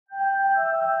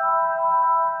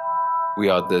We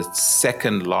are the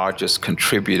second largest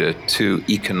contributor to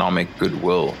economic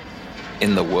goodwill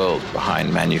in the world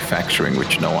behind manufacturing,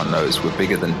 which no one knows. We're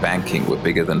bigger than banking. We're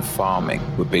bigger than farming.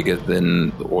 We're bigger than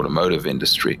the automotive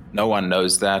industry. No one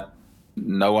knows that.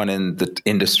 No one in the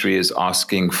industry is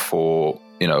asking for,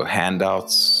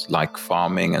 handouts like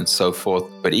farming and so forth.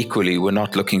 But equally, we're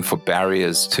not looking for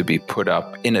barriers to be put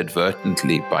up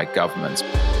inadvertently by governments.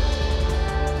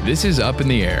 This is Up in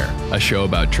the Air, a show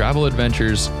about travel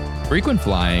adventures, frequent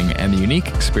flying, and the unique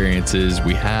experiences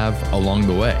we have along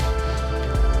the way.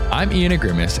 I'm Ian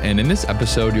Agrimis, and in this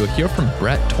episode, you'll hear from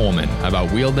Brett Tolman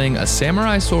about wielding a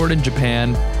samurai sword in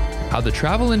Japan, how the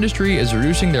travel industry is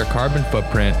reducing their carbon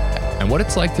footprint, and what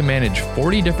it's like to manage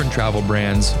 40 different travel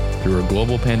brands through a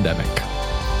global pandemic.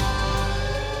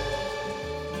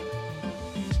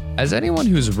 As anyone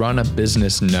who's run a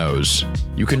business knows,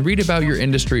 you can read about your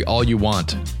industry all you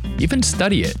want, even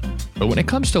study it, but when it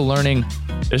comes to learning,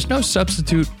 there's no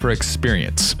substitute for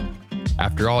experience.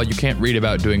 After all, you can't read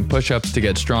about doing push-ups to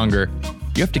get stronger.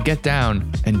 You have to get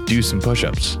down and do some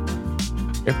push-ups.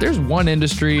 If there's one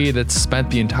industry that's spent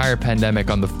the entire pandemic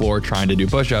on the floor trying to do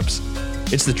push-ups,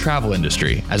 it's the travel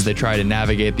industry as they try to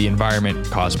navigate the environment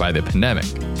caused by the pandemic.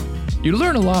 You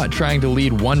learn a lot trying to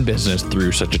lead one business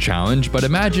through such a challenge, but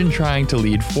imagine trying to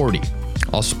lead 40.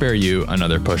 I'll spare you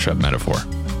another push-up metaphor.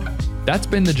 That's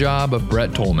been the job of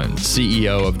Brett Tolman,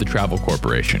 CEO of the Travel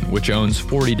Corporation, which owns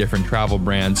 40 different travel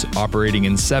brands operating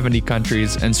in 70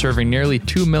 countries and serving nearly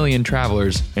 2 million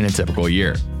travelers in a typical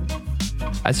year.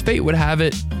 As fate would have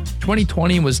it,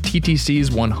 2020 was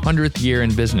TTC's 100th year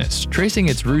in business, tracing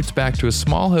its roots back to a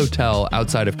small hotel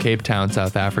outside of Cape Town,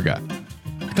 South Africa.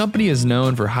 The company is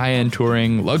known for high-end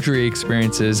touring, luxury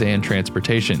experiences, and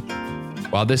transportation.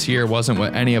 While this year wasn't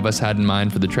what any of us had in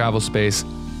mind for the travel space,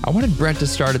 I wanted Brett to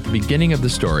start at the beginning of the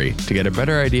story to get a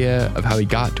better idea of how he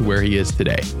got to where he is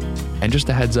today. And just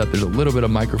a heads up, there's a little bit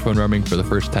of microphone rubbing for the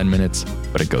first 10 minutes,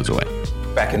 but it goes away.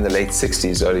 Back in the late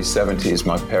 60s, early 70s,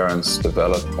 my parents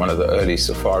developed one of the early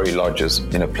safari lodges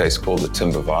in a place called the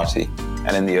Timbavati.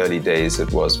 And in the early days,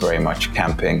 it was very much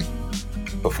camping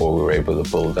before we were able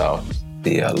to build out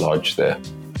the lodge there.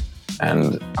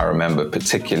 And I remember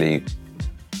particularly,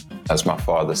 as my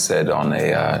father said on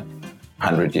a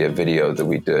 100-year video that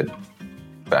we did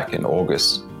back in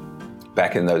August,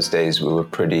 back in those days, we were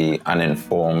pretty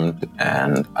uninformed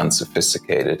and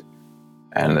unsophisticated.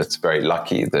 And it's very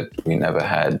lucky that we never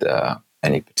had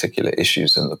any particular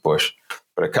issues in the bush.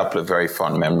 But a couple of very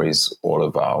fond memories all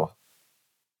of our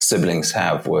siblings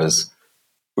have was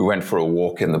we went for a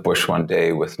walk in the bush one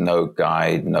day with no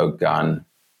guide, no gun.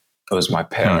 It was my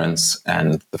parents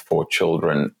and the 4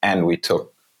 children. And we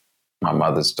took my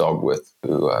mother's dog with,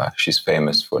 who she's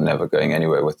famous for never going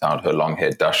anywhere without her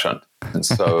long-haired dachshund. And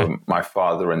so my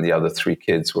father and the other 3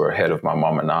 kids were ahead of my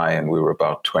mom and I, and we were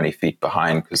about 20 feet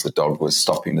behind because the dog was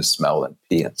stopping to smell and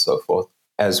pee and so forth.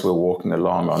 As we're walking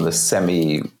along on the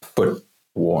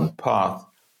semi-foot-worn path,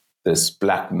 this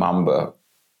black mamba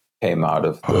came out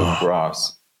of the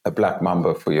grass. A black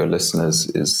mamba, for your listeners,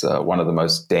 is one of the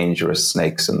most dangerous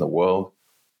snakes in the world.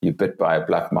 You bit by a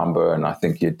black mamba, and I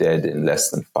think you're dead in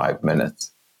less than 5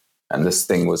 minutes. And this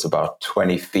thing was about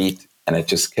 20 feet, and it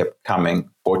just kept coming.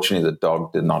 Fortunately, the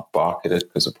dog did not bark at it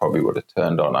because it probably would have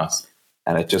turned on us.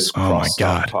 And it just crossed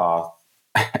our path,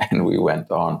 and we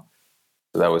went on.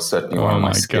 So that was certainly one of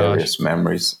my scariest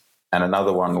memories. And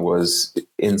another one was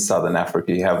in Southern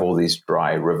Africa, you have all these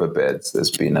dry riverbeds.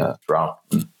 There's been a drought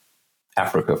in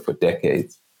Africa for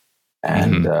decades.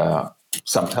 And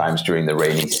sometimes during the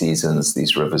rainy seasons,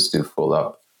 these rivers do fill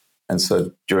up. And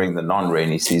so during the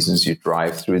non-rainy seasons, you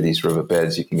drive through these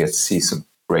riverbeds, you can get to see some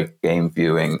great game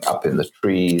viewing up in the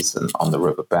trees and on the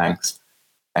riverbanks.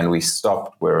 And we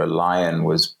stopped where a lion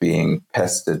was being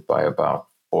pestered by about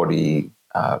 40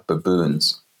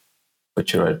 baboons,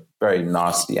 which are a very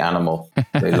nasty animal.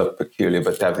 They look peculiar,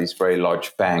 but they have these very large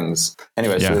fangs.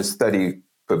 Anyway, so there's 30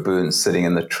 baboons sitting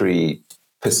in the tree,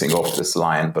 pissing off this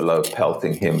lion below,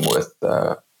 pelting him with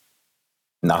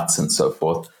nuts and so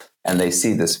forth. And they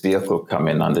see this vehicle come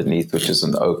in underneath, which is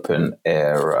an open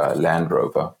air Land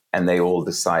Rover. And they all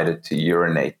decided to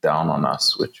urinate down on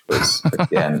us, which was,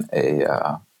 again,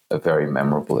 a very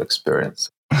memorable experience.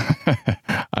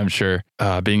 I'm sure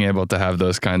being able to have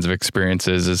those kinds of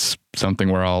experiences is something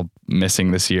we're all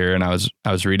missing this year. And I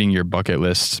was reading your bucket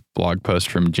list blog post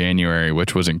from January,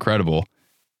 which was incredible.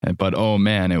 But, oh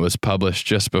man, it was published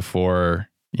just before,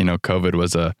 COVID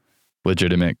was a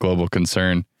legitimate global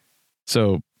concern.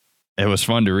 So it was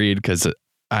fun to read because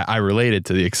I related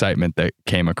to the excitement that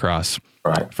came across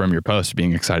from your post,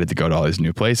 being excited to go to all these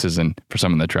new places. And for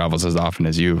someone that travels as often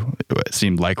as you, it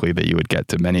seemed likely that you would get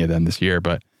to many of them this year.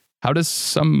 But How does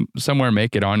somewhere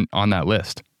make it on that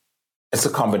list? It's a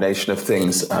combination of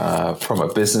things. From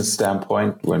a business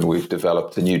standpoint, when we've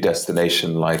developed a new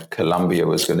destination like Colombia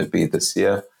was going to be this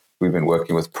year, we've been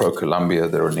working with Pro Colombia.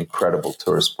 They're an incredible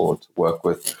tourist board to work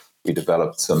with. We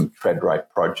developed some Tread Right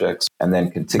projects, and then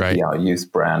Kentucky, our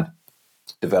youth brand,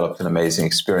 developed an amazing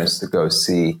experience to go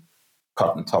see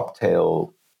Cotton Top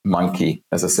Tail Monkey.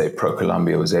 As I say, Pro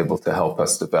Colombia was able to help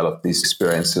us develop these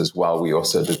experiences while we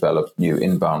also developed new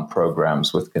inbound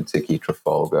programs with Kentucky,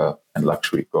 Trafalgar, and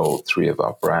Luxury Gold, 3 of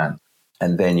our brands.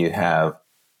 And then you have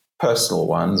personal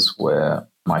ones where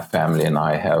my family and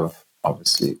I have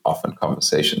obviously often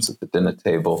conversations at the dinner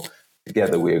table.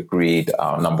 Together, we agreed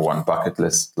our number 1 bucket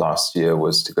list last year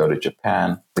was to go to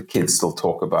Japan. The kids still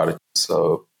talk about it.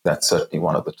 So that's certainly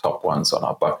one of the top ones on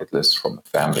our bucket list from a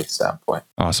family standpoint.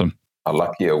 Awesome. How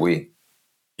lucky are we?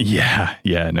 Yeah,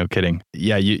 no kidding.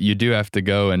 Yeah, you do have to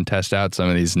go and test out some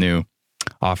of these new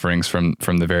offerings from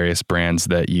the various brands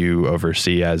that you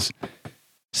oversee as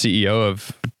CEO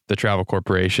of the Travel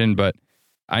Corporation. But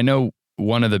I know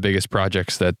one of the biggest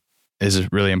projects that is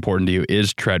really important to you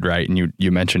is Tread Right, and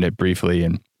you mentioned it briefly.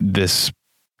 And this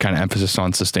kind of emphasis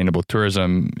on sustainable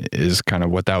tourism is kind of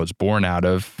what that was born out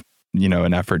of,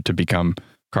 an effort to become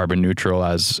carbon neutral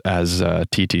as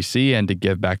TTC and to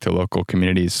give back to local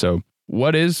communities. So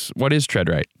what is Tread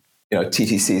Right?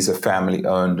 TTC is a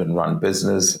family-owned and run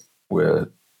business. We're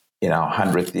in our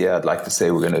 100th year. I'd like to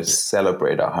say we're going to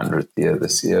celebrate our 100th year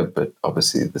this year, but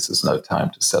obviously this is no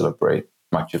time to celebrate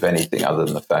much of anything other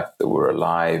than the fact that we're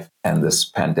alive and this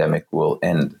pandemic will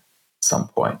end at some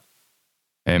point.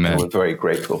 Amen. And we're very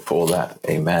grateful for that.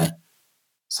 Amen.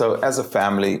 So as a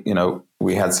family,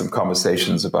 we had some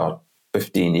conversations about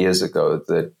 15 years ago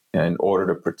that in order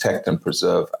to protect and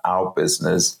preserve our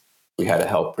business, we had to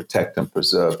help protect and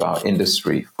preserve our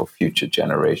industry for future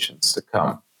generations to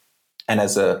come. And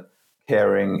as a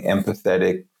caring,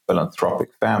 empathetic, philanthropic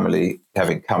family,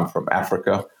 having come from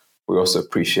Africa, we also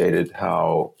appreciated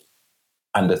how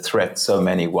under threat so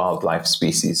many wildlife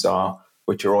species are,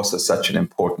 which are also such an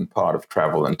important part of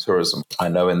travel and tourism. I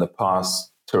know in the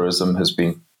past, tourism has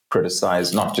been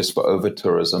criticized not just for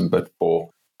over-tourism, but for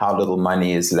how little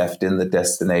money is left in the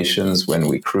destinations when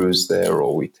we cruise there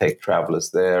or we take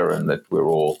travelers there, and that we're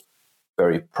all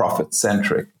very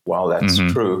profit-centric. While that's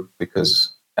true,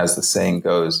 because as the saying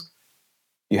goes,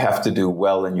 you have to do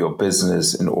well in your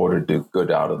business in order to do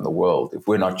good out in the world. If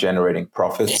we're not generating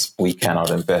profits, we cannot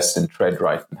invest in Tread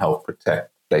Right and help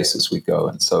protect places we go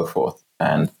and so forth.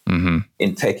 And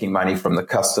in taking money from the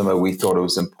customer, we thought it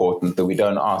was important that we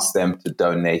don't ask them to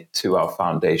donate to our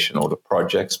foundation or the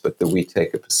projects, but that we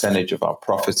take a percentage of our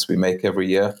profits we make every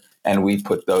year and we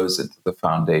put those into the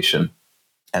foundation.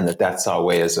 And that's our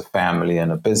way as a family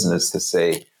and a business to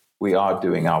say we are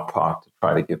doing our part to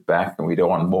try to give back, and we don't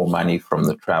want more money from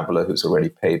the traveler who's already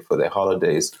paid for their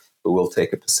holidays, but we'll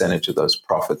take a percentage of those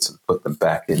profits and put them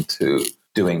back into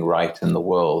doing right in the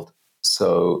world.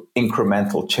 So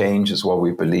incremental change is what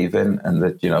we believe in, and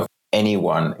that,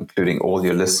 anyone, including all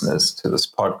your listeners to this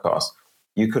podcast,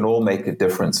 you can all make a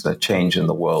difference and a change in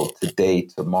the world today,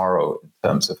 tomorrow, in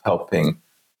terms of helping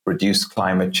reduce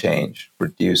climate change,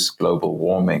 reduce global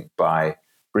warming by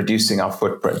reducing our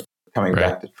footprint. Coming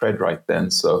back to Tread Right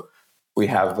then. So we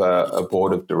have a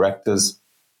board of directors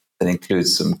that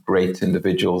includes some great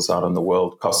individuals out in the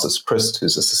world. Costas Christ,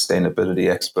 who's a sustainability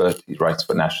expert. He writes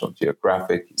for National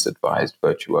Geographic. He's advised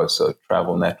Virtuoso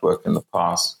Travel Network in the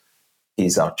past.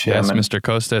 He's our chairman. Yes, Mr.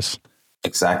 Costas.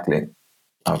 Exactly.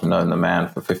 I've known the man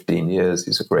for 15 years.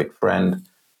 He's a great friend.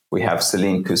 We have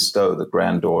Céline Cousteau, the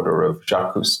granddaughter of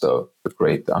Jacques Cousteau, the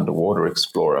great underwater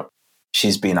explorer.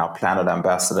 She's been our planet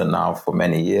ambassador now for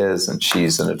many years, and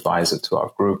she's an advisor to our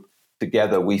group.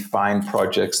 Together, we find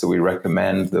projects that we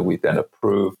recommend, that we then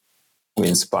approve. We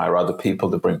inspire other people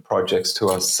to bring projects to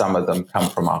us. Some of them come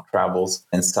from our travels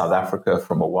in South Africa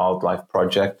from a wildlife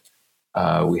project.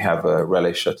 We have a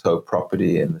Relais Chateau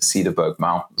property in the Cederberg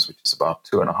Mountains, which is about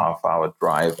 2.5-hour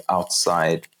drive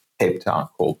outside Cape Town,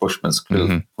 called Bushman's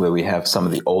Kloof, where we have some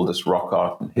of the oldest rock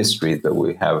art in history that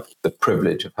we have the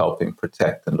privilege of helping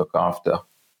protect and look after.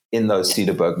 In those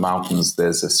Cederberg Mountains,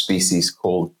 there's a species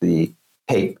called the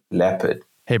Cape leopard.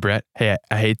 Hey, Brett. Hey,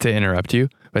 I hate to interrupt you,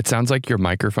 but it sounds like your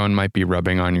microphone might be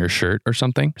rubbing on your shirt or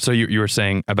something. So you were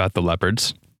saying about the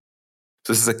leopards?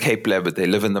 So this is a Cape leopard. They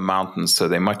live in the mountains, so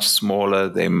they're much smaller.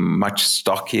 They're much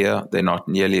stockier. They're not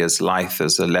nearly as lithe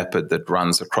as a leopard that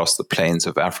runs across the plains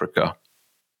of Africa.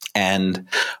 And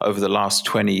over the last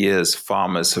 20 years,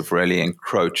 farmers have really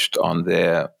encroached on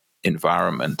their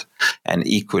environment. And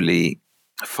equally,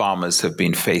 farmers have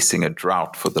been facing a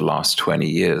drought for the last 20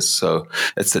 years. So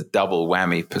it's a double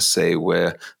whammy per se,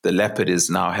 where the leopard is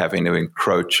now having to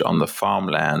encroach on the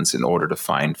farmlands in order to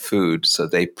find food. So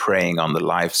they're preying on the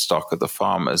livestock of the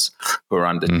farmers who are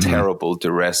under terrible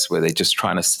duress, where they're just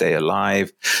trying to stay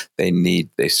alive.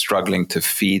 They're struggling to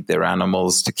feed their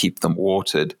animals, to keep them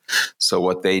watered. So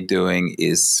what they're doing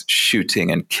is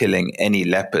shooting and killing any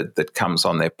leopard that comes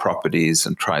on their properties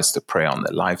and tries to prey on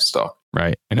their livestock.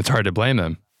 Right. And it's hard to blame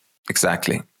them.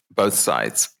 Exactly. Both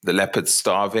sides. The leopard's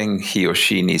starving. He or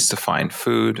she needs to find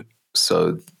food.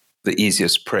 So the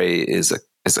easiest prey is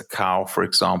a cow, for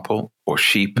example, or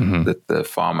sheep that the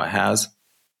farmer has.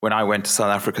 When I went to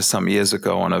South Africa some years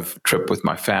ago on a trip with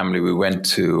my family, we went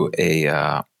to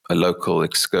a local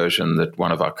excursion that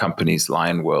one of our companies,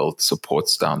 Lion World,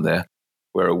 supports down there,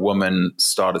 where a woman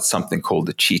started something called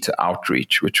the Cheetah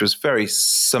Outreach, which was very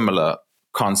similar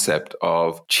concept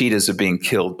of cheetahs are being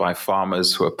killed by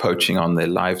farmers who are poaching on their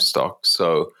livestock.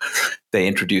 So they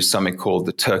introduced something called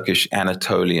the Turkish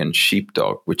Anatolian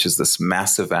sheepdog, which is this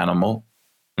massive animal.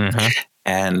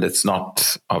 And it's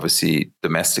not obviously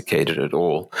domesticated at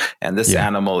all. And this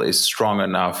animal is strong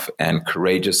enough and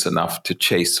courageous enough to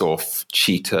chase off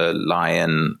cheetah,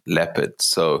 lion, leopard.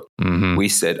 So we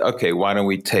said, okay, why don't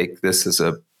we take this as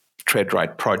a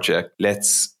TreadRight project?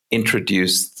 Let's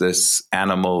introduce this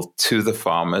animal to the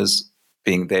farmers,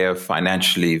 being they are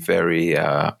financially very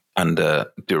under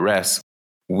duress.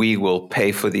 We will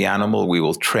pay for the animal. We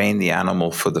will train the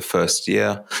animal for the first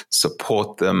year,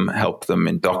 support them, help them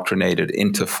indoctrinate it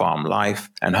into farm life.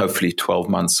 And hopefully 12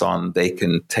 months on, they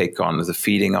can take on the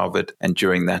feeding of it. And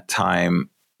during that time,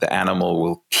 the animal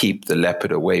will keep the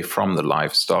leopard away from the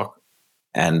livestock,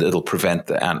 and it'll prevent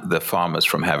the farmers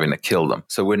from having to kill them.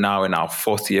 So we're now in our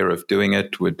 4th year of doing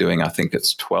it. We're doing, I think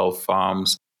it's 12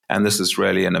 farms. And this is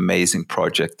really an amazing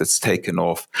project that's taken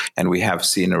off. And we have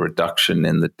seen a reduction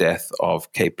in the death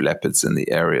of Cape leopards in the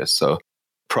area. So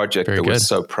project that we're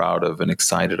so proud of and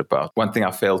excited about. One thing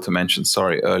I failed to mention,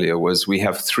 earlier, was we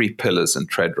have 3 pillars in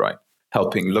TreadRight: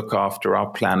 helping look after our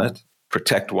planet,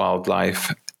 protect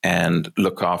wildlife, and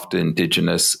look after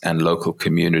indigenous and local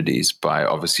communities by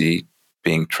obviously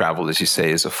being travel, as you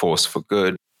say, is a force for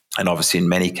good. And obviously, in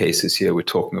many cases here, we're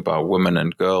talking about women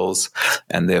and girls,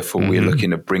 and therefore we're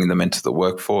looking to bring them into the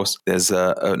workforce. There's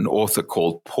an author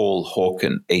called Paul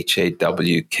Hawken,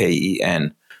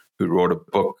 Hawken, who wrote a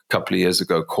book a couple of years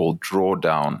ago called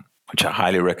Drawdown, which I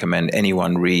highly recommend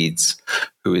anyone reads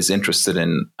who is interested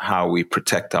in how we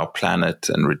protect our planet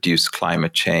and reduce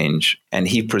climate change. And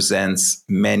he presents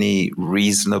many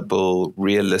reasonable,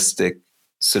 realistic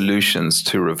solutions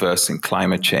to reversing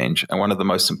climate change. And one of the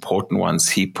most important ones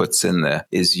he puts in there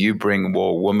is you bring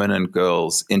more women and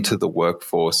girls into the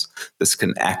workforce. This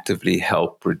can actively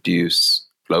help reduce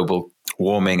global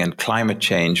warming and climate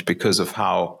change because of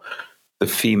how the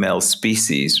female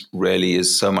species really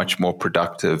is so much more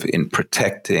productive in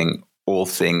protecting all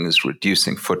things,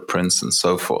 reducing footprints and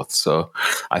so forth. So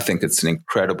I think it's an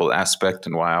incredible aspect,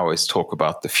 and why I always talk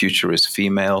about the future is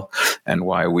female, and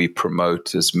why we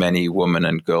promote as many women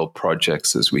and girl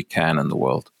projects as we can in the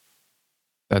world.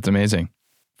 That's amazing.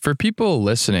 For people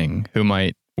listening who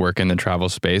might work in the travel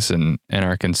space and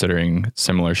are considering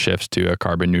similar shifts to a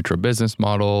carbon neutral business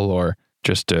model, or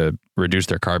just to reduce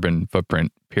their carbon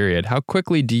footprint, period, how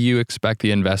quickly do you expect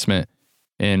the investment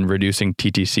in reducing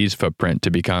TTC's footprint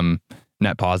to become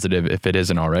net positive if it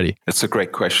isn't already? It's a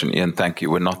great question, Ian. Thank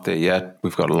you. We're not there yet.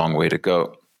 We've got a long way to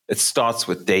go. It starts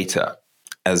with data.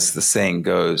 As the saying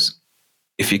goes,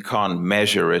 if you can't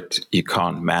measure it, you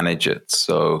can't manage it.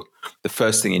 So the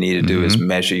first thing you need to do is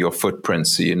measure your footprint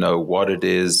so you know what it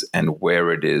is and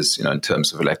where it is, in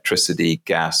terms of electricity,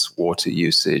 gas, water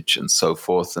usage, and so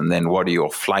forth. And then what are your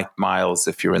flight miles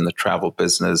if you're in the travel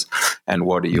business, and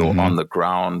what are your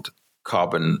on-the-ground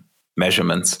carbon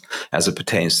measurements as it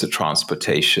pertains to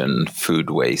transportation,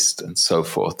 food waste, and so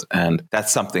forth. And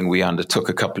that's something we undertook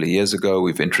a couple of years ago.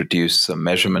 We've introduced some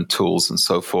measurement tools and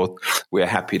so forth. We're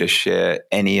happy to share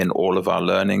any and all of our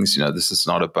learnings. This is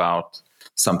not about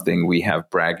something we have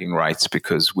bragging rights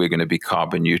because we're going to be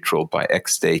carbon neutral by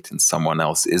X date and someone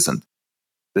else isn't.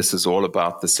 This is all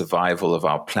about the survival of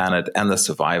our planet and the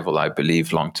survival, I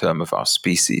believe, long-term of our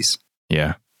species.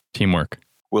 Yeah, teamwork.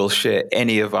 We'll share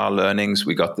any of our learnings.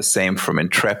 We got the same from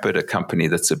Intrepid, a company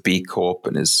that's a B Corp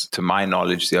and is, to my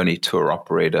knowledge, the only tour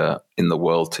operator in the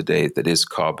world today that is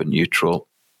carbon neutral.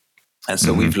 And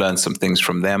so we've learned some things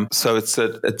from them. So it's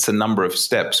a number of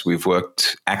steps. We've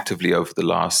worked actively over the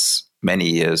last many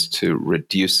years to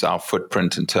reduce our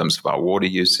footprint in terms of our water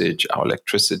usage, our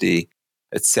electricity,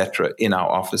 etc., in our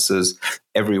offices.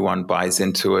 Everyone buys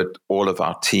into it. All of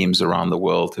our teams around the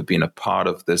world have been a part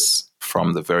of this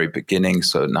from the very beginning.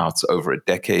 So now it's over a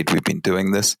decade we've been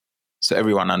doing this. So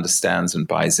everyone understands and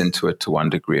buys into it to one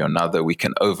degree or another. We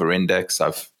can over-index.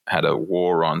 I've had a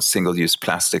war on single-use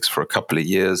plastics for a couple of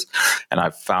years, and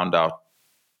I've found out,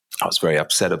 I was very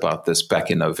upset about this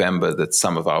back in November, that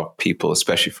some of our people,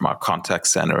 especially from our contact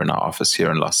center in our office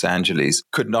here in Los Angeles,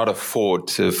 could not afford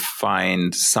to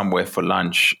find somewhere for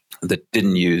lunch that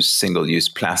didn't use single-use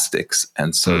plastics.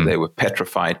 And so they were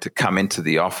petrified to come into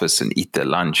the office and eat their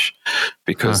lunch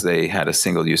because they had a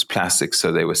single-use plastic.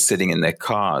 So they were sitting in their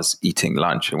cars eating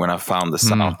lunch. And when I found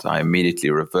this out, I immediately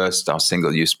reversed our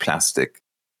single-use plastic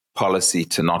policy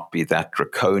to not be that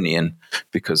draconian,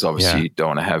 because obviously you don't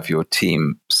want to have your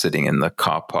team sitting in the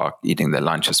car park eating their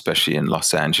lunch, especially in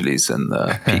Los Angeles in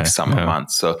the peak summer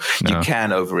months. So you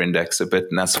can over-index a bit,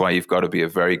 and that's why you've got to be a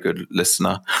very good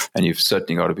listener, and you've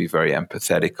certainly got to be very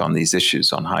empathetic on these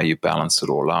issues, on how you balance it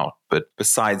all out. But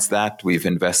besides that, we've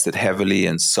invested heavily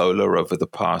in solar over the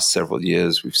past several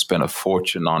years. We've spent a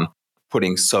fortune on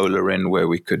putting solar in where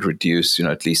we could reduce,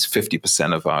 at least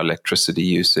 50% of our electricity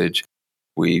usage.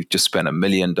 We just spent $1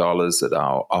 million at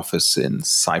our office in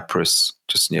Cyprus,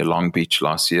 just near Long Beach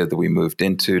last year, that we moved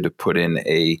into to put in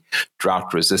a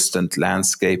drought-resistant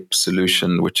landscape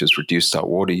solution, which has reduced our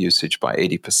water usage by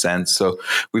 80%. So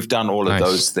we've done all of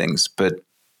those things. But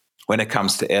when it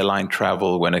comes to airline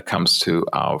travel, when it comes to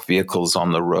our vehicles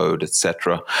on the road,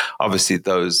 etc., obviously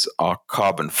those are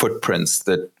carbon footprints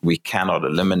that we cannot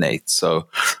eliminate. So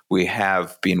we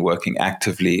have been working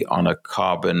actively on a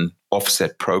carbon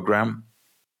offset program.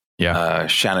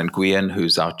 Shannon Guyen,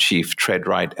 who's our Chief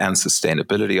TreadRight and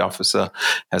Sustainability Officer,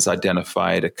 has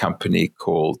identified a company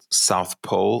called South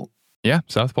Pole. Yeah,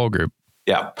 South Pole Group.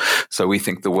 Yeah. So we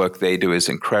think the work they do is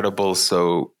incredible.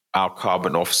 So our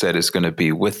carbon offset is going to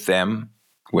be with them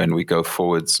when we go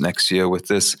forwards next year with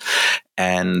this.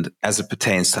 And as it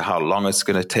pertains to how long it's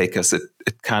going to take us, it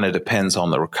kind of depends on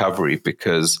the recovery,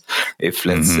 because if,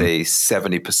 let's say,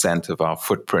 70% of our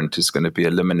footprint is going to be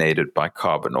eliminated by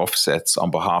carbon offsets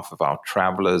on behalf of our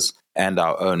travelers and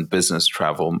our own business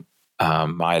travel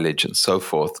mileage and so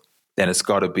forth, then it's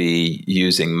got to be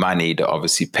using money to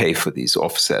obviously pay for these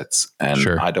offsets.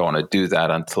 And I don't want to do that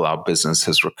until our business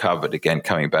has recovered. Again,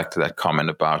 coming back to that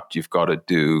comment about you've got to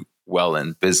do well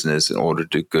in business in order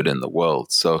to do good in the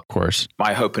world. So of course,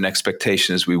 my hope and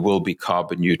expectation is we will be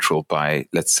carbon neutral by,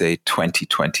 let's say,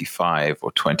 2025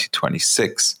 or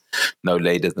 2026, no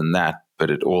later than that. But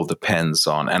it all depends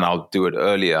on, and I'll do it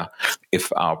earlier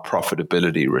if our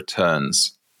profitability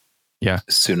returns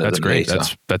sooner than great.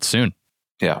 Later. That's soon.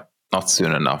 Yeah, not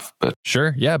soon enough, but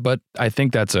sure. Yeah, but I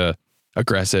think that's a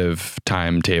aggressive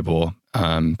timetable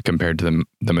compared to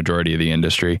the majority of the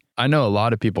industry. I know a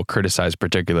lot of people criticize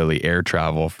particularly air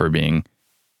travel for being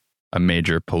a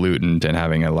major pollutant and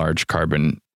having a large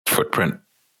carbon footprint,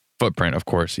 of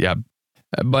course. Yeah.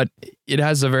 But it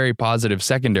has a very positive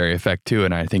secondary effect too.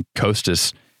 And I think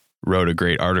Costas wrote a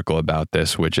great article about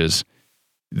this, which is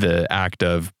the act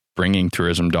of bringing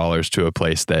tourism dollars to a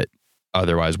place that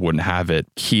otherwise wouldn't have it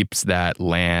keeps that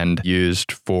land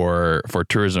used for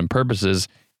tourism purposes,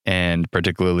 and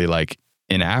particularly like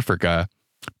in Africa,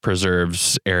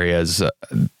 preserves areas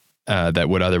that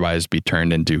would otherwise be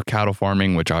turned into cattle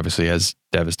farming, which obviously has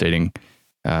devastating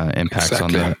impacts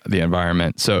on the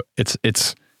environment. So it's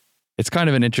kind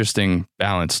of an interesting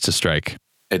balance to strike.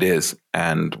 It is.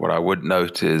 And what I would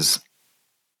note is,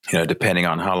 depending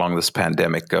on how long this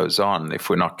pandemic goes on, if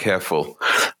we're not careful,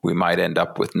 we might end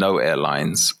up with no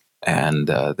airlines. And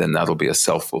then that'll be a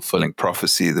self-fulfilling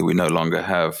prophecy that we no longer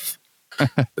have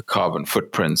the carbon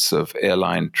footprints of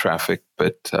airline traffic,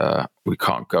 but we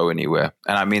can't go anywhere.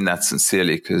 And I mean that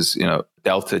sincerely, because,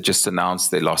 Delta just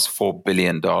announced they lost $4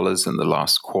 billion in the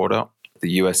last quarter. The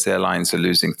US airlines are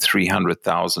losing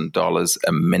 $300,000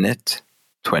 a minute,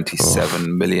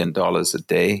 $27 million a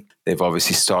day. They've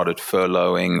obviously started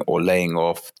furloughing or laying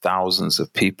off thousands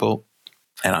of people.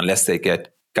 And unless they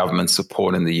get government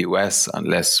support in the US,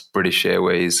 unless British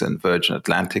Airways and Virgin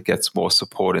Atlantic gets more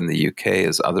support in the UK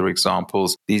as other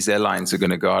examples, these airlines are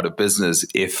going to go out of business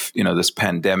if, this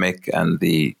pandemic and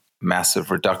the massive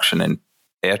reduction in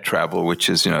air travel, which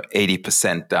is,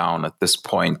 80% down at this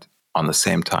point on the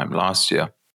same time last year.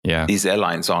 Yeah. These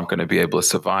airlines aren't going to be able to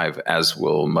survive, as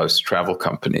will most travel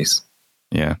companies.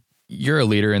 Yeah. You're a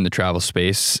leader in the travel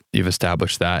space. You've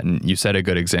established that, and you set a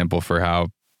good example for how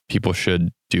people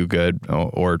should do good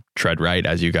or tread right,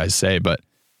 as you guys say. But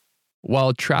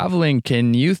while traveling,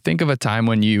 can you think of a time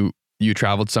when you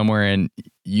traveled somewhere and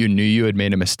you knew you had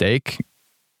made a mistake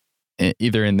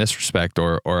either in this respect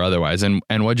or otherwise? And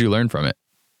what'd you learn from it?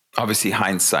 Obviously,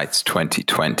 hindsight's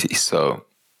 2020. So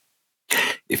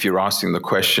if you're asking the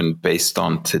question based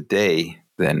on today,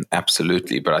 then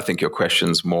absolutely. But I think your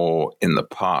question's more in the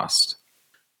past.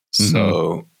 Mm-hmm.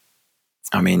 So,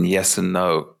 I mean, yes and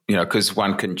no, because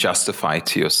one can justify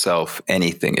to yourself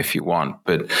anything if you want.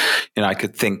 But, I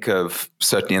could think of,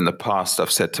 certainly in the past,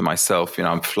 I've said to myself,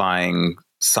 I'm flying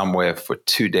somewhere for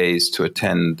 2 days to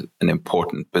attend an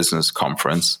important business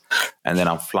conference, and then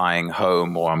I'm flying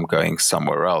home or I'm going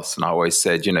somewhere else. And I always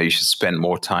said, you should spend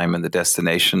more time in the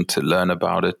destination to learn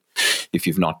about it if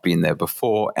you've not been there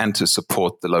before, and to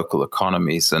support the local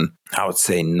economies. And I would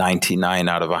say 99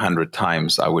 out of 100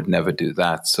 times I would never do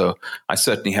that. So I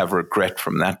certainly have regret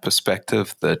from that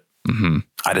perspective that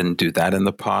I didn't do that in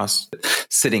the past.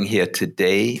 Sitting here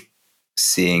today,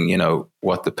 seeing,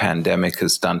 what the pandemic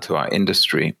has done to our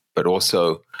industry, but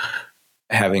also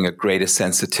having a greater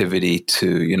sensitivity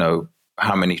to,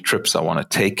 how many trips I want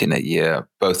to take in a year,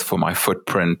 both for my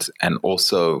footprint and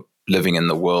also living in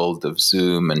the world of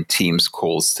Zoom and Teams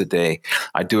calls today.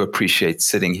 I do appreciate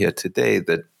sitting here today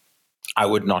that I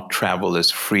would not travel as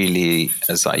freely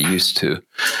as I used to,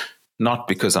 not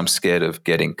because I'm scared of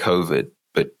getting COVID,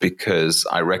 but because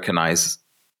I recognize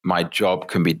my job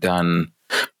can be done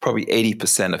probably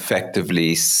 80%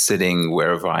 effectively sitting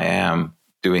wherever I am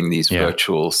doing these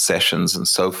virtual sessions and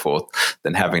so forth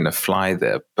than having to fly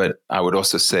there. But I would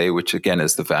also say, which again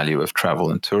is the value of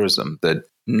travel and tourism, that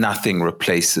nothing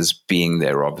replaces being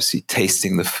there, obviously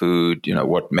tasting the food,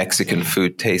 what Mexican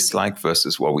food tastes like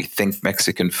versus what we think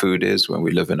Mexican food is when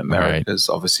we live in Americas.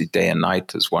 Right. Obviously day and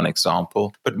night is one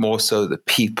example, but more so the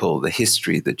people, the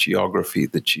history, the geography,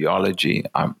 the geology.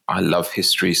 I love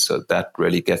history, so that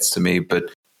really gets to me.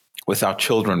 But with our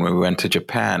children, when we went to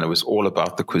Japan, it was all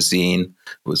about the cuisine.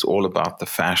 It was all about the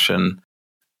fashion,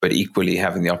 but equally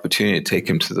having the opportunity to take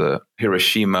him to the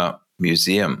Hiroshima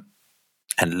Museum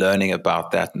and learning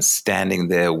about that and standing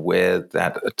there where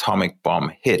that atomic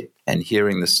bomb hit and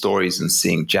hearing the stories and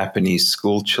seeing Japanese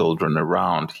school children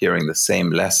around hearing the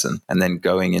same lesson, and then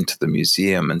going into the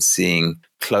museum and seeing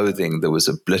clothing that was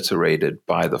obliterated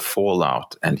by the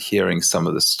fallout and hearing some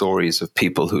of the stories of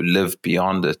people who lived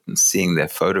beyond it and seeing their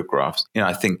photographs,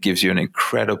 I think gives you an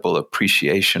incredible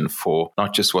appreciation for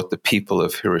not just what the people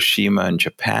of Hiroshima and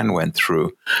Japan went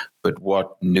through, but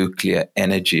what nuclear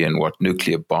energy and what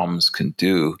nuclear bombs can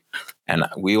do. And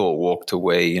we all walked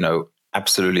away,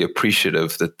 absolutely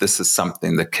appreciative that this is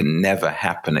something that can never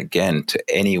happen again to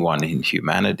anyone in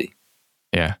humanity.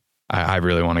 Yeah, I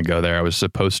really want to go there. I was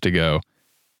supposed to go.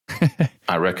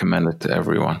 I recommend it to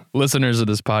everyone. Listeners of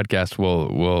this podcast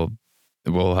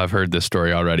will have heard this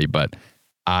story already, but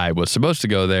I was supposed to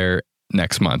go there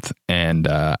next month, and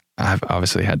I've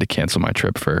obviously had to cancel my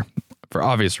trip for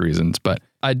obvious reasons. But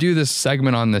I do this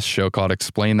segment on this show called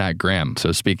Explain That Graham.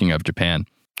 So speaking of Japan,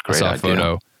 I saw a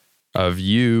photo of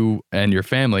you and your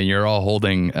family. You're all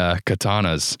holding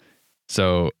katanas.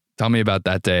 So tell me about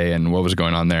that day and what was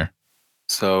going on there.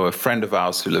 So a friend of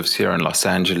ours who lives here in Los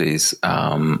Angeles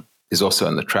is also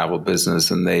in the travel business,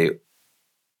 and they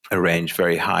arrange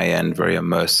very high-end, very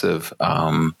immersive,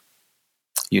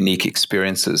 unique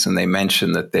experiences. And they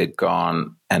mentioned that they'd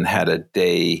gone and had a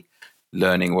day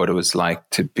learning what it was like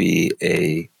to be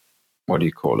a, what do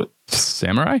you call it?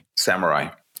 Samurai.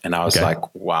 And I was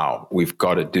like, wow, we've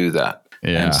got to do that.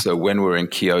 Yeah. And so when we were in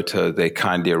Kyoto, they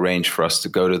kindly arranged for us to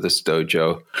go to this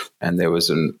dojo. And there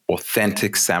was an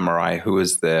authentic samurai who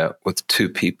was there with 2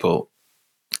 people.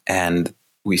 And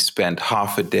we spent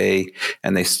half a day,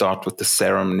 and they start with the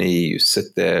ceremony. You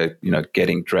sit there,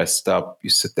 getting dressed up. You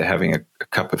sit there having a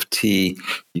cup of tea.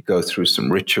 You go through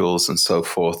some rituals and so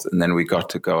forth. And then we got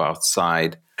to go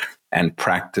outside and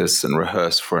practice and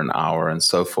rehearse for an hour and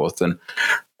so forth. And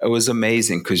it was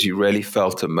amazing because you really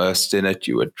felt immersed in it.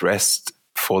 You were dressed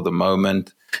for the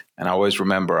moment. And I always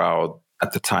remember our,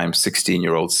 at the time,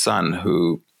 16-year-old son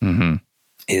who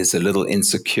is a little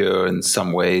insecure in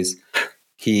some ways.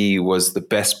 He was the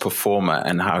best performer,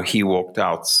 and how he walked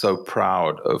out so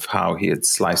proud of how he had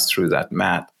sliced through that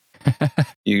mat.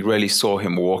 You really saw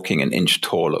him walking an inch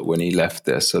taller when he left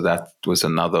there. So that was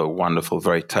another wonderful,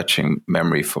 very touching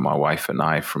memory for my wife and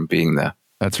I from being there.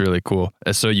 That's really cool.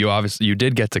 So you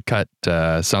did get to cut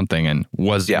something, and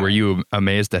were you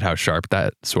amazed at how sharp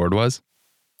that sword was?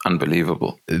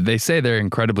 Unbelievable. They say they're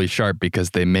incredibly sharp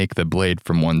because they make the blade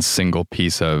from one single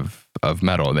piece of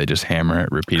metal. They just hammer it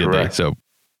repeatedly. Correct. So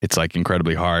it's like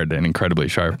incredibly hard and incredibly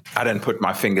sharp. I didn't put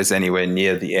my fingers anywhere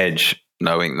near the edge,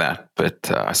 knowing that,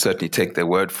 but I certainly take their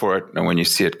word for it. And when you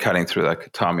see it cutting through that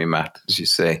katami mat, as you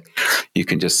say, you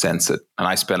can just sense it. And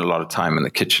I spend a lot of time in the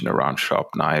kitchen around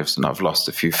sharp knives, and I've lost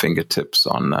a few fingertips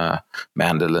on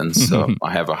mandolins. So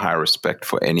I have a high respect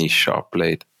for any sharp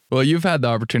blade. Well, you've had the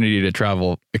opportunity to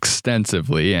travel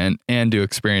extensively and to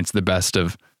experience the best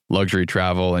of luxury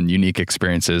travel and unique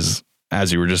experiences,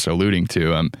 as you were just alluding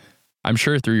to. I'm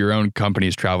sure through your own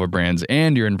company's travel brands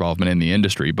and your involvement in the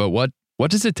industry, but what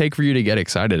does it take for you to get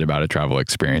excited about a travel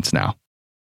experience now?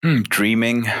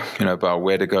 Dreaming, about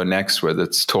where to go next, whether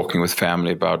it's talking with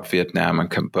family about Vietnam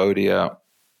and Cambodia,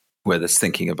 whether it's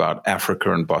thinking about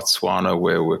Africa and Botswana,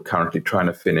 where we're currently trying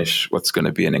to finish what's going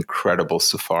to be an incredible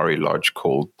safari lodge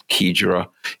called Kidra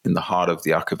in the heart of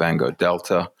the Okavango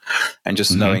Delta, and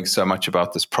just knowing so much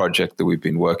about this project that we've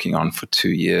been working on for 2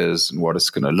 years and what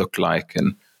it's going to look like,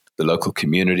 and the local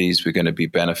communities we're going to be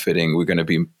benefiting. We're going to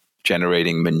be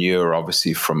generating manure,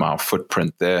 obviously, from our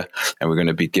footprint there. And we're going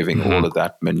to be giving all of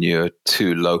that manure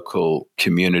to local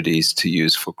communities to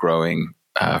use for growing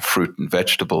fruit and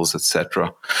vegetables,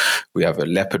 etc. We have a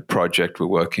leopard project we're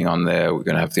working on there. We're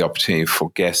going to have the opportunity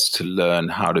for guests to learn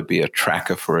how to be a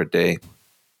tracker for a day.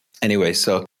 Anyway,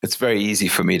 so it's very easy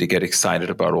for me to get excited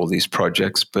about all these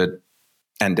projects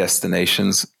and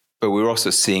destinations. But we're also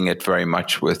seeing it very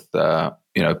much with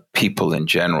people in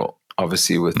general.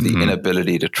 Obviously, with the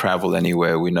inability to travel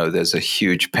anywhere, we know there's a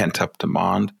huge pent-up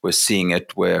demand. We're seeing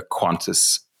it where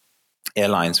Qantas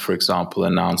Airlines, for example,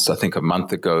 announced, I think a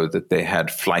month ago, that they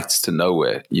had flights to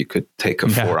nowhere. You could take a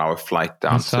 4-hour flight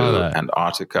down to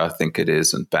Antarctica, I think it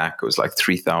is, and back. It was like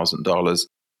 $3,000.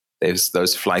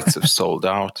 Those flights have sold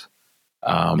out.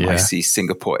 I see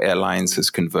Singapore Airlines has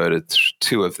converted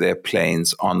 2 of their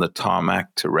planes on the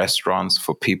tarmac to restaurants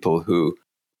for people who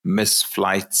miss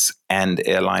flights and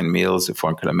airline meals, if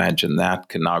one can imagine that,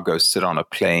 can now go sit on a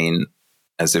plane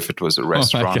as if it was a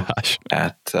restaurant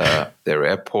at their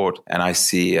airport. And I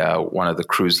see one of the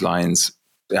cruise lines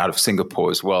out of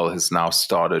Singapore as well has now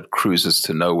started cruises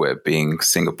to nowhere, being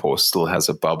Singapore still has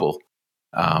a bubble.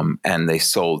 And they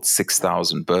sold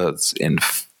 6,000 berths in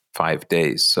 5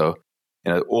 days. So,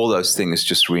 all those things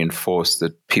just reinforce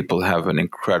that people have an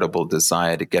incredible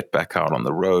desire to get back out on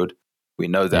the road. We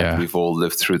know that we've all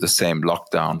lived through the same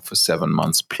lockdown for 7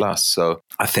 months plus. So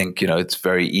I think, it's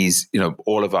very easy.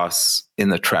 All of us in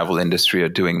the travel industry are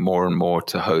doing more and more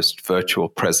to host virtual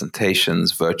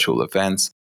presentations, virtual events.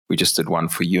 We just did one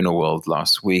for Uniworld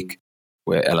last week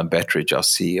where Ellen Bettridge, our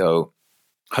CEO,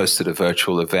 hosted a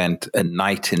virtual event, A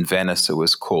Night in Venice it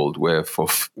was called, where for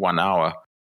 1 hour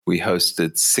we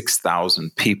hosted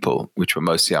 6,000 people, which were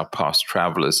mostly our past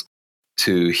travelers,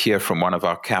 to hear from one of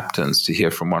our captains, to hear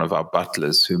from one of our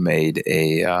butlers who made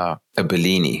a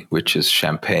Bellini, which is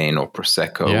champagne or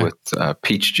Prosecco with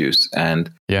peach juice.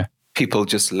 And people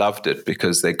just loved it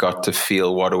because they got to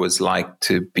feel what it was like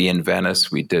to be in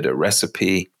Venice. We did a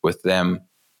recipe with them.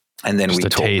 And then we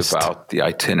talked about the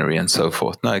itinerary and so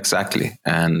forth. No, exactly.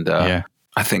 And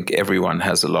I think everyone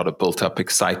has a lot of built up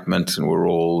excitement and we're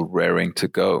all raring to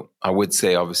go. I would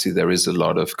say, obviously, there is a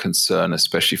lot of concern,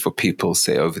 especially for people,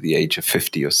 say, over the age of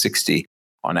 50 or 60,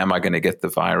 on am I going to get the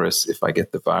virus? If I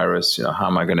get the virus, how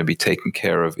am I going to be taken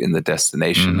care of in the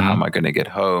destination? How am I going to get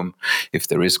home? If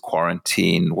there is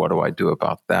quarantine, what do I do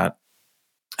about that?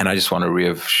 And I just want to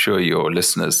reassure your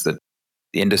listeners that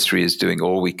the industry is doing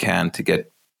all we can to get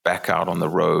back out on the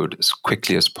road as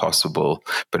quickly as possible,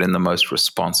 but in the most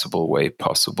responsible way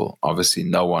possible. Obviously,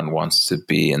 no one wants to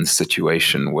be in the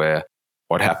situation where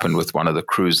what happened with one of the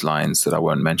cruise lines that I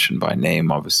won't mention by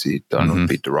name, obviously don't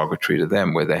be derogatory to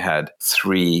them, where they had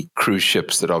 3 cruise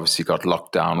ships that obviously got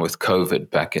locked down with COVID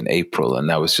back in April.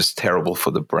 And that was just terrible for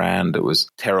the brand. It was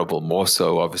terrible more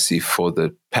so, obviously, for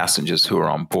the passengers who were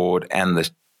on board and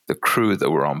the crew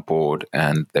that were on board,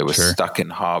 and they were stuck in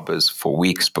harbors for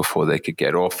weeks before they could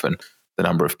get off, and the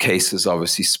number of cases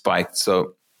obviously spiked.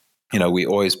 So, we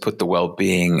always put the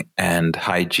well-being and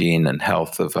hygiene and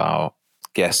health of our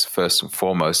guests first and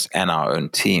foremost, and our own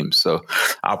team. So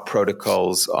our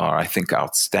protocols are, I think,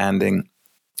 outstanding.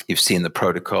 You've seen the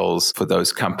protocols for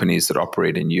those companies that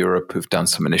operate in Europe who've done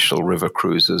some initial river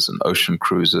cruises and ocean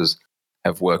cruises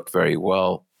have worked very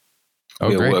well.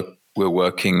 We're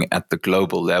working at the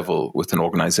global level with an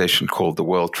organization called the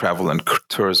World Travel and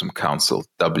Tourism Council,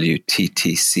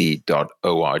 WTTC.org,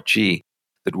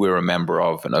 that we're a member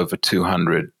of, and over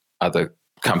 200 other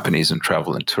companies in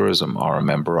travel and tourism are a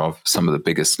member of, some of the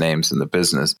biggest names in the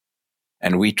business.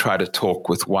 And we try to talk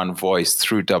with one voice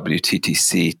through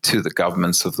WTTC to the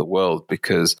governments of the world,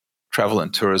 because travel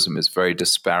and tourism is very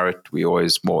disparate. We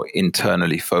always more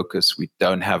internally focused. We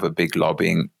don't have a big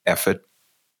lobbying effort.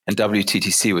 And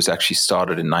WTTC was actually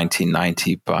started in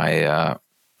 1990 by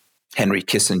Henry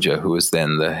Kissinger, who was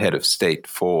then the head of state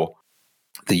for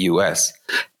the US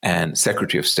and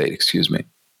Secretary of State, excuse me.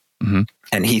 Mm-hmm.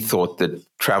 And he thought that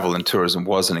travel and tourism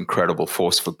was an incredible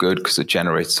force for good because it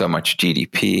generates so much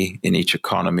GDP in each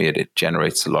economy. It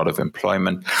generates a lot of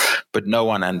employment, but no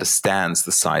one understands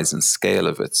the size and scale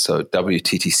of it. So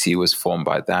WTTC was formed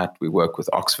by that. We work with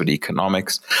Oxford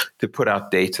Economics to put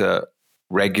out data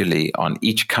regularly on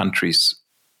each country's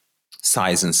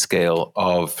size and scale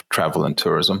of travel and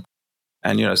tourism.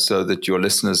 And, so that your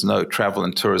listeners know, travel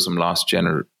and tourism last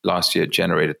year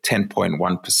generated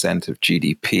 10.1% of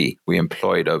GDP. We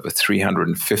employed over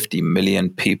 350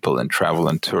 million people in travel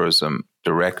and tourism,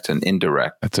 direct and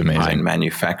indirect. That's amazing. Behind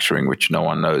manufacturing, which no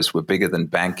one knows. We're bigger than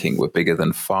banking. We're bigger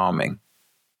than farming.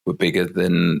 We're bigger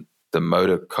than the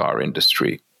motor car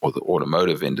industry or the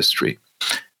automotive industry.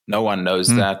 No one knows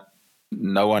that.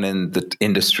 No one in the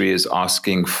industry is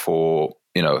asking for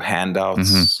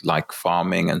handouts like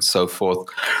farming and so forth.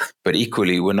 But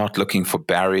equally, we're not looking for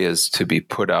barriers to be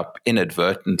put up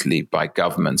inadvertently by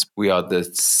governments. We are the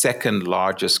second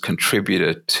largest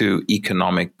contributor to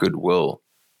economic goodwill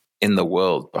in the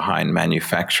world behind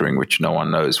manufacturing, which no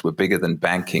one knows. We're bigger than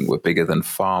banking. We're bigger than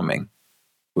farming.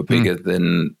 We're bigger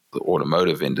than the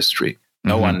automotive industry.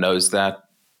 No one knows that.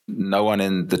 No one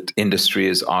in the industry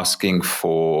is asking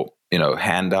for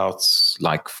handouts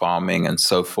like farming and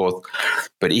so forth.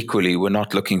 But equally, we're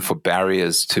not looking for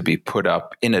barriers to be put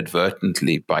up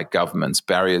inadvertently by governments.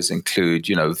 Barriers include,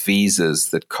 visas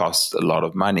that cost a lot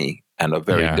of money and are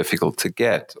very difficult to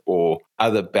get, or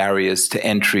other barriers to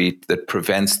entry that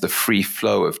prevents the free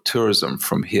flow of tourism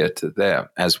from here to there,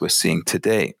 as we're seeing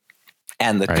today.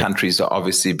 And that countries are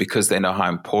obviously, because they know how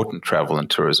important travel and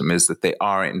tourism is, that they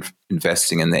are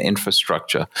investing in their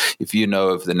infrastructure. If you know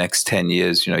over the next 10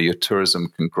 years, your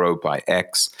tourism can grow by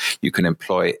X, you can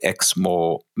employ X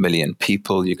more million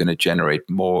people, you're going to generate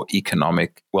more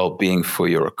economic well-being for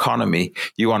your economy.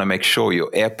 You want to make sure your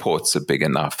airports are big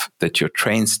enough, that your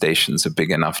train stations are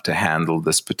big enough to handle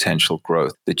this potential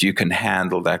growth, that you can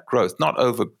handle that growth, not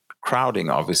overcrowding,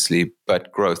 obviously,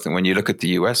 but growth. And when you look at the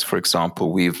US, for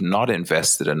example, we've not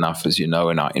invested enough, as you know,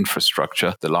 in our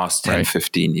infrastructure the last 10,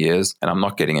 15 years. And I'm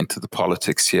not getting into the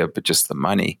politics here, but just the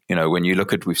money. When you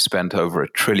look at, we've spent over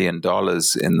 $1 trillion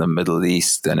in the Middle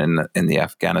East and in the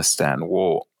Afghanistan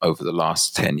war over the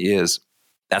last 10 years.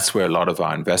 That's where a lot of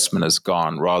our investment has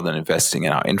gone, rather than investing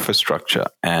in our infrastructure.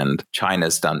 And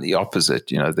China's done the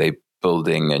opposite. They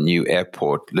building a new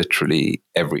airport literally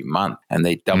every month, and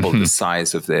they doubled the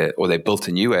size of they built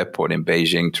a new airport in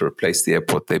Beijing to replace the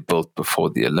airport they built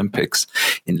before the Olympics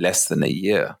in less than a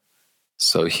year.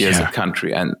 So here's a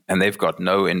country, and they've got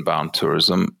no inbound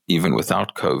tourism, even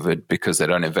without COVID, because they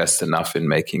don't invest enough in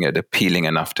making it appealing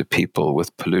enough to people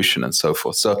with pollution and so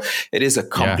forth. So it is a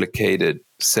complicated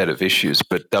set of issues,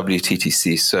 but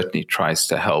WTTC certainly tries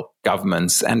to help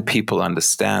governments and people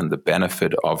understand the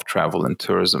benefit of travel and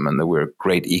tourism, and that we're a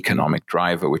great economic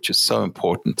driver, which is so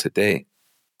important today.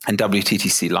 And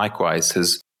WTTC likewise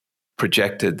has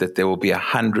projected that there will be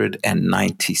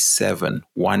 197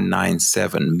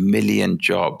 million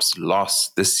jobs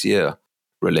lost this year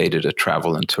related to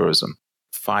travel and tourism.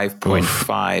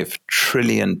 5.5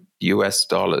 trillion US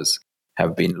dollars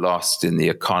have been lost in the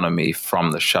economy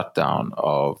from the shutdown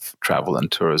of travel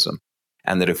and tourism.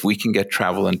 And that if we can get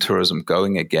travel and tourism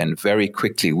going again very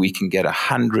quickly, we can get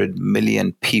 100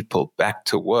 million people back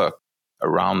to work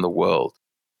around the world.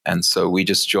 And so we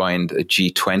just joined a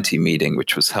G20 meeting,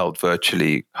 which was held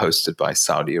virtually, hosted by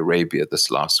Saudi Arabia this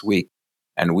last week.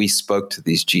 And we spoke to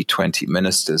these G20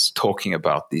 ministers talking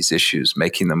about these issues,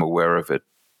 making them aware of it,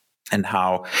 and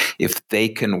how if they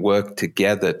can work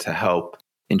together to help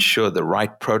ensure the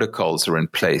right protocols are in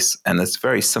place. And it's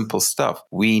very simple stuff.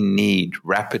 We need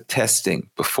rapid testing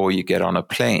before you get on a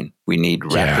plane. We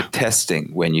need rapid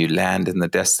testing when you land in the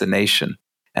destination.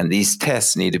 And these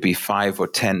tests need to be $5 or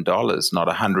 $10, not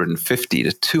 $150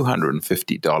 to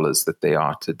 $250 that they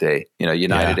are today.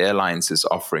 United Airlines is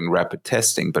offering rapid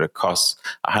testing, but it costs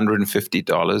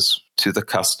 $150 to the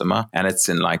customer, and it's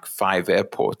in like 5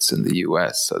 airports in the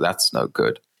US. So that's no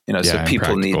good. So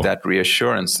people need that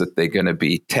reassurance that they're going to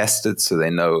be tested, so they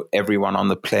know everyone on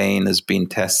the plane has been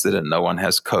tested and no one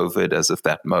has COVID as of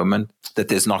that moment, that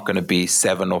there's not going to be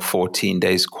 7 or 14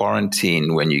 days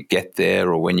quarantine when you get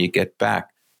there or when you get back.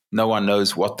 No one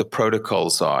knows what the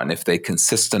protocols are. And if they're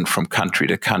consistent from country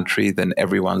to country, then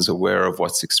everyone's aware of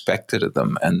what's expected of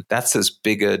them. And that's as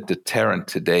big a deterrent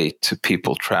today to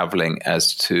people traveling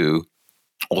as to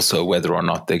also whether or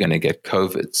not they're going to get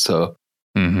COVID. So,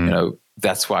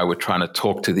 that's why we're trying to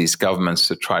talk to these governments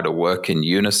to try to work in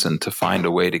unison to find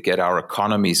a way to get our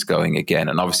economies going again.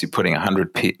 And obviously putting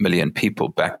 100 million people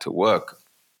back to work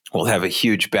will have a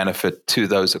huge benefit to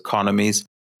those economies,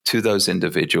 to those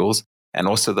individuals, and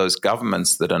also those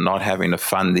governments that are not having to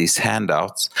fund these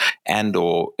handouts, and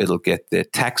or it'll get their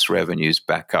tax revenues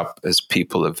back up as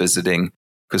people are visiting,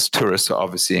 because tourists are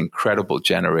obviously incredible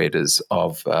generators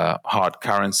of hard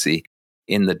currency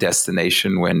in the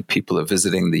destination when people are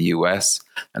visiting the US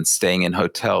and staying in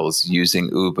hotels, using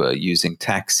Uber, using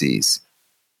taxis,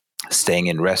 staying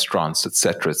in restaurants, et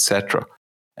cetera, et cetera.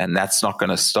 And that's not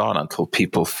going to start until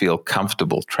people feel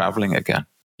comfortable traveling again.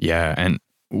 Yeah. And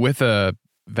with a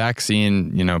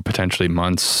vaccine, potentially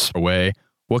months away,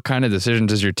 what kind of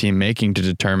decisions is your team making to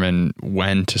determine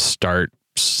when to start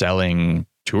selling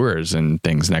tours and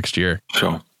things next year?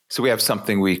 Sure. So we have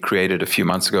something we created a few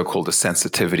months ago called a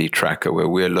sensitivity tracker, where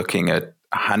we're looking at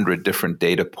 100 different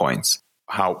data points,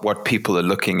 what people are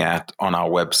looking at on our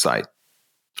website,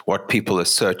 what people are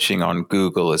searching on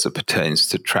Google as it pertains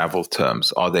to travel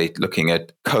terms. Are they looking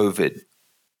at COVID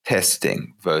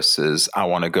testing versus I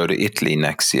want to go to Italy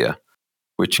next year,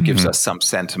 which gives us some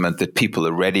sentiment that people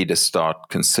are ready to start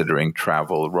considering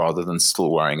travel rather than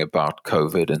still worrying about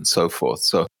COVID and so forth.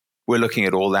 So we're looking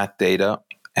at all that data.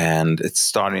 And it's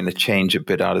starting to change a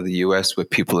bit out of the US, where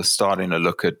people are starting to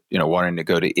look at, wanting to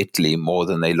go to Italy more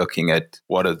than they're looking at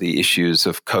what are the issues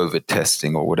of COVID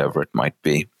testing or whatever it might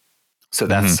be. So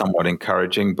that's somewhat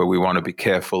encouraging, but we want to be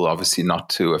careful, obviously, not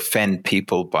to offend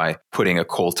people by putting a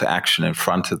call to action in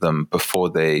front of them before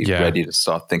they're ready to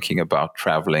start thinking about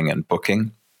traveling and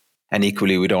booking. And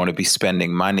equally, we don't want to be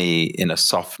spending money in a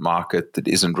soft market that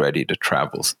isn't ready to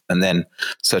travel. And then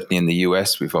certainly in the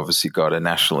US, we've obviously got a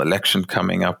national election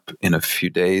coming up in a few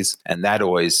days. And that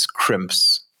always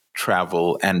crimps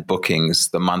travel and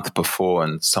bookings the month before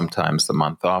and sometimes the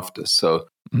month after. So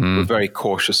we're very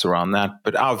cautious around that.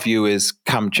 But our view is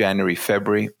come January,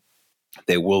 February,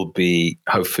 there will be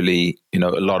hopefully, a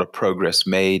lot of progress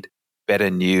made, better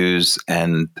news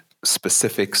and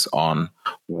specifics on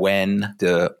when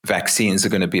the vaccines are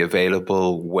going to be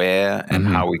available, where and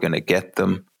how we're going to get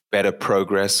them, better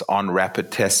progress on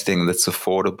rapid testing that's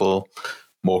affordable,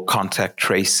 more contact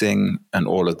tracing, and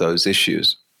all of those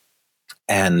issues.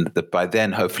 And that by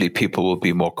then, hopefully, people will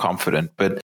be more confident.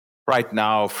 But right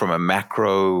now, from a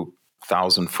macro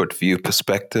 1,000-foot view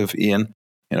perspective, Ian,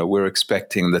 we're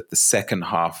expecting that the second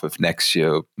half of next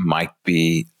year might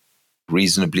be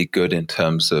reasonably good in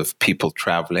terms of people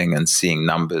traveling and seeing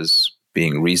numbers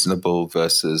being reasonable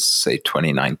versus, say,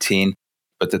 2019.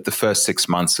 But that the first 6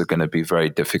 months are going to be very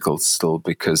difficult still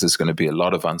because there's going to be a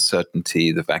lot of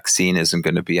uncertainty. The vaccine isn't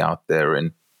going to be out there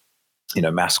in,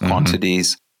 mass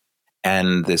quantities.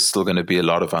 And there's still going to be a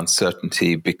lot of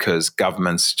uncertainty because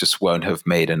governments just won't have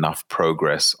made enough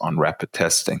progress on rapid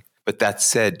testing. But that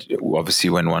said, obviously,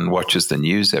 when one watches the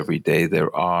news every day,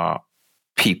 there are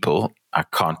people, I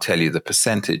can't tell you the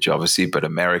percentage, obviously, but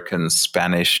Americans,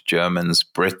 Spanish, Germans,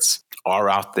 Brits are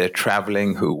out there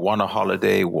traveling who want a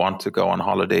holiday, want to go on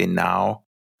holiday now.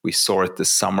 We saw it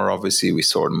this summer, obviously. We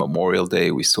saw it Memorial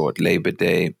Day. We saw it Labor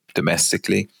Day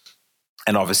domestically.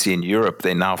 And obviously in Europe,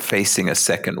 they're now facing a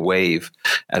second wave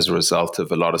as a result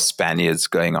of a lot of Spaniards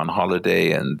going on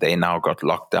holiday, and they now got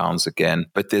lockdowns again.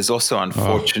 But there's also,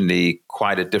 unfortunately,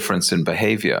 quite a difference in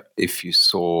behavior. If you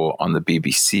saw on the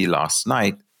BBC last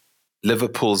night,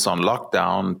 Liverpool's on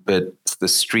lockdown, but the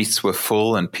streets were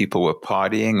full and people were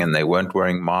partying and they weren't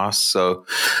wearing masks. So,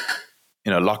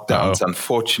 lockdowns,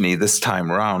 unfortunately, this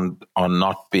time around are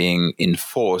not being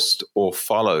enforced or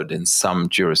followed in some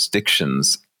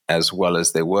jurisdictions as well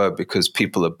as they were because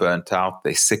people are burnt out.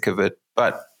 They're sick of it.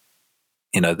 But,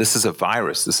 this is a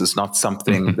virus. This is not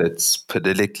something that's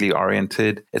politically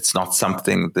oriented. It's not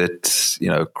something that,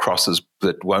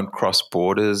 that won't cross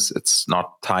borders. It's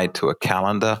not tied to a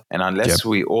calendar. And unless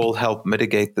we all help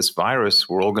mitigate this virus,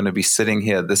 we're all going to be sitting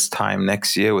here this time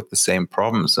next year with the same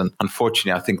problems. And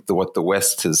unfortunately, I think what the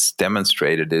West has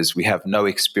demonstrated is we have no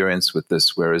experience with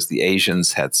this, whereas the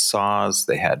Asians had SARS,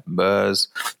 they had MERS,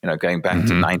 going back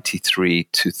to 93,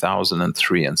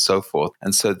 2003, and so forth.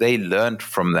 And so they learned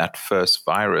from that first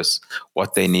virus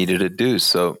what they needed to do.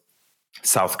 So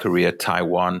South Korea,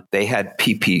 Taiwan, they had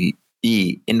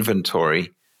PPE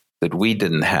inventory that we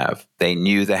didn't have. They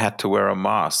knew they had to wear a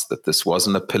mask, that this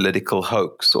wasn't a political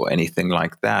hoax or anything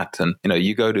like that. And,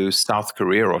 you go to South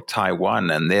Korea or Taiwan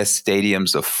and their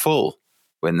stadiums are full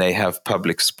when they have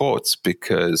public sports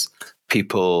because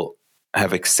people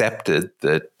have accepted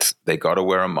that they got to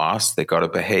wear a mask, they got to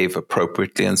behave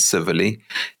appropriately and civilly,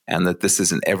 and that this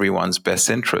is in everyone's best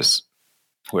interest.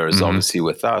 Whereas obviously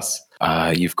with us,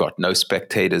 You've got no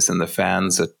spectators in the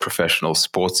fans at professional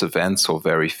sports events, or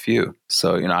very few.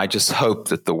 So, I just hope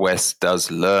that the West does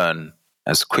learn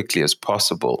as quickly as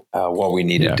possible what we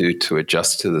need to do to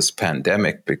adjust to this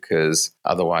pandemic, because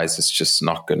otherwise it's just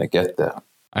not going to get there.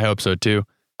 I hope so too.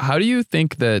 How do you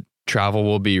think that travel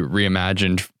will be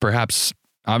reimagined? Perhaps,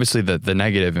 obviously, the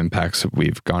negative impacts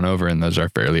we've gone over, and those are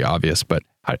fairly obvious, but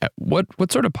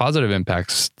what sort of positive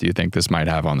impacts do you think this might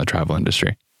have on the travel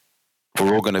industry?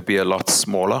 We're all going to be a lot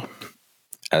smaller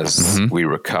as we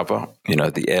recover.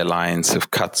 The airlines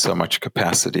have cut so much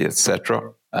capacity,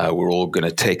 etc. We're all going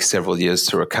to take several years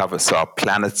to recover. So our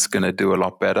planet's going to do a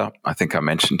lot better. I think I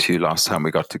mentioned to you last time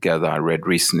we got together, I read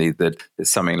recently that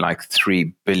there's something like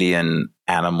 3 billion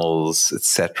animals,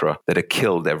 etc., that are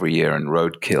killed every year in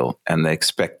roadkill. And they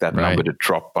expect that number to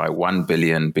drop by 1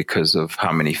 billion because of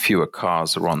how many fewer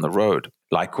cars are on the road.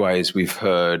 Likewise, we've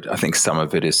heard, I think some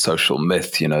of it is social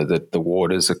myth, that the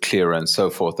waters are clearer and so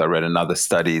forth. I read another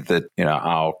study that,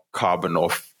 our carbon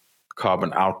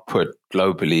output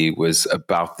globally was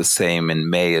about the same in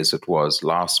May as it was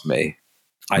last May.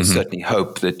 I certainly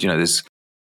hope that, there's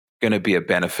going to be a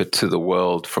benefit to the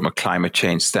world from a climate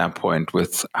change standpoint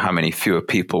with how many fewer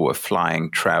people were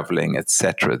flying, traveling,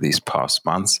 etc. these past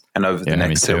months. And over the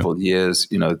next several years,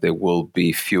 there will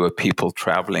be fewer people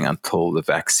traveling until the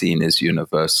vaccine is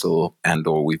universal and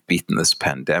or we've beaten this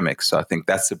pandemic. So I think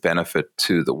that's a benefit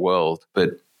to the world.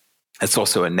 But it's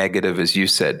also a negative, as you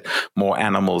said. More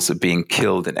animals are being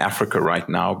killed in Africa right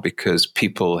now because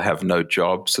people have no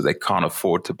jobs, so they can't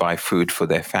afford to buy food for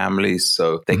their families.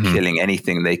 So they're killing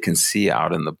anything they can see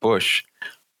out in the bush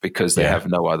because they have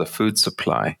no other food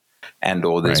supply. And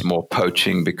or there's more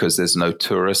poaching because there's no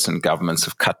tourists, and governments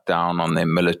have cut down on their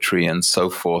military and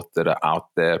so forth that are out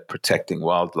there protecting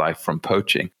wildlife from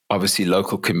poaching. Obviously,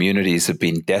 local communities have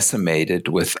been decimated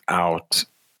without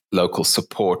local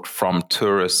support from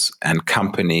tourists and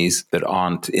companies that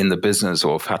aren't in the business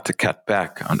or have had to cut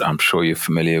back. I'm sure you're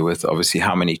familiar with, obviously,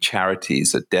 how many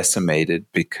charities are decimated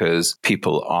because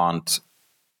people aren't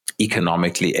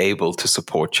economically able to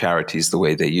support charities the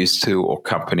way they used to, or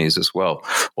companies as well.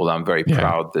 Although I'm very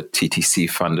proud that TTC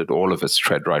funded all of its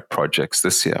Tread Right projects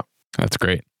this year. That's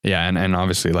great. Yeah. And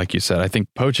obviously, like you said, I think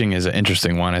poaching is an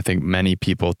interesting one. I think many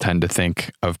people tend to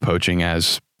think of poaching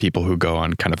as people who go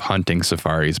on kind of hunting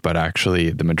safaris, but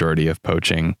actually the majority of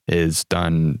poaching is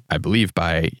done, I believe,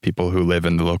 by people who live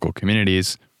in the local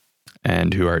communities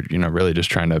and who are, really just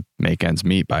trying to make ends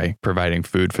meet by providing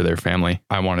food for their family.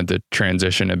 I wanted to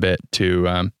transition a bit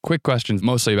to quick questions,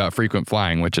 mostly about frequent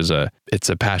flying, which is it's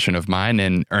a passion of mine,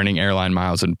 and earning airline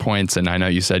miles and points. And I know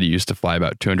you said you used to fly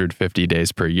about 250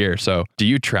 days per year. So do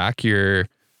you track your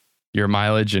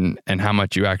mileage and how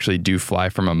much you actually do fly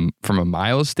from a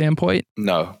miles standpoint?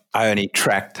 No, I only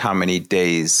tracked how many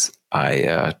days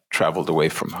I traveled away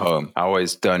from home. I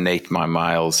always donate my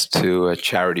miles to a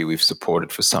charity we've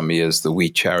supported for some years, the We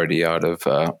Charity out of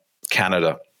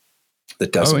Canada,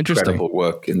 that does incredible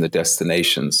work in the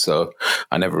destinations. So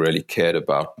I never really cared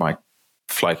about my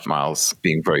flight miles,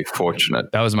 being very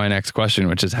fortunate. That was my next question,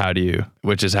 which is how do you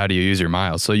use your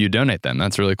miles? So you donate them.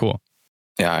 That's really cool.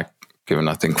 Yeah, I've given,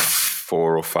 I think,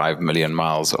 4 or 5 million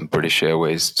miles on British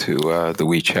Airways to the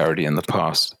We Charity in the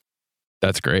past.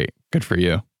 That's great. Good for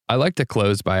you. I like to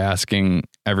close by asking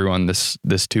everyone this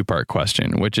two-part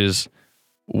question, which is,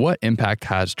 what impact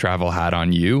has travel had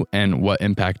on you, and what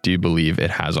impact do you believe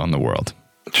it has on the world?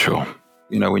 Sure.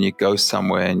 When you go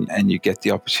somewhere and you get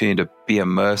the opportunity to be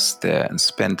immersed there and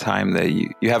spend time there,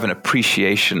 you have an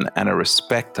appreciation and a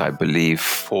respect, I believe,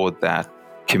 for that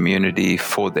community,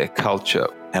 for their culture.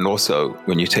 And also,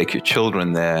 when you take your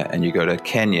children there and you go to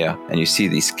Kenya and you see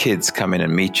these kids come in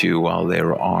and meet you while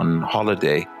they're on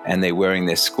holiday and they're wearing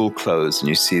their school clothes and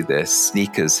you see their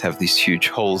sneakers have these huge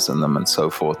holes in them and so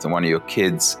forth. And one of your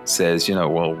kids says,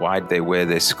 well, why'd they wear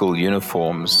their school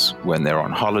uniforms when they're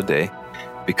on holiday?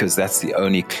 Because that's the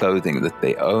only clothing that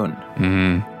they own.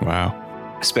 Wow.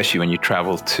 Especially when you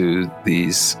travel to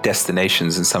these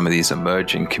destinations in some of these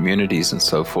emerging communities and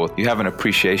so forth, you have an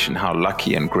appreciation how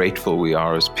lucky and grateful we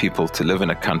are as people to live in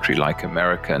a country like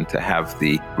America and to have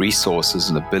the resources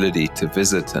and ability to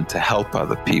visit and to help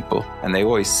other people. And they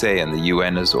always say, and the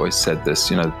UN has always said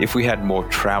this, if we had more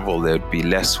travel, there'd be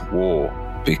less war,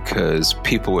 because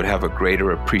people would have a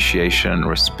greater appreciation,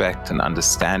 respect, and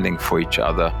understanding for each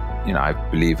other. I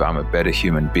believe I'm a better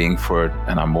human being for it,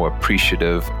 and I'm more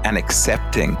appreciative and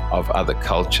accepting of other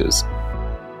cultures.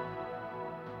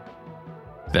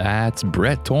 That's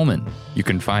Brett Tolman. You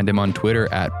can find him on Twitter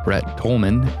at Brett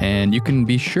Tolman, and you can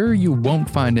be sure you won't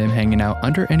find him hanging out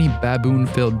under any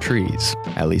baboon-filled trees,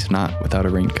 at least not without a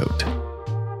raincoat.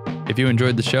 If you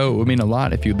enjoyed the show, it would mean a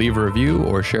lot if you leave a review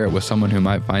or share it with someone who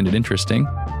might find it interesting.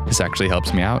 This actually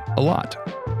helps me out a lot.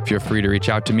 Feel free to reach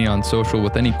out to me on social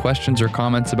with any questions or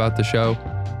comments about the show.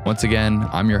 Once again,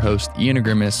 I'm your host, Ian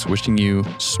Agrimis, wishing you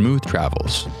smooth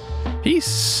travels.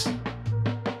 Peace.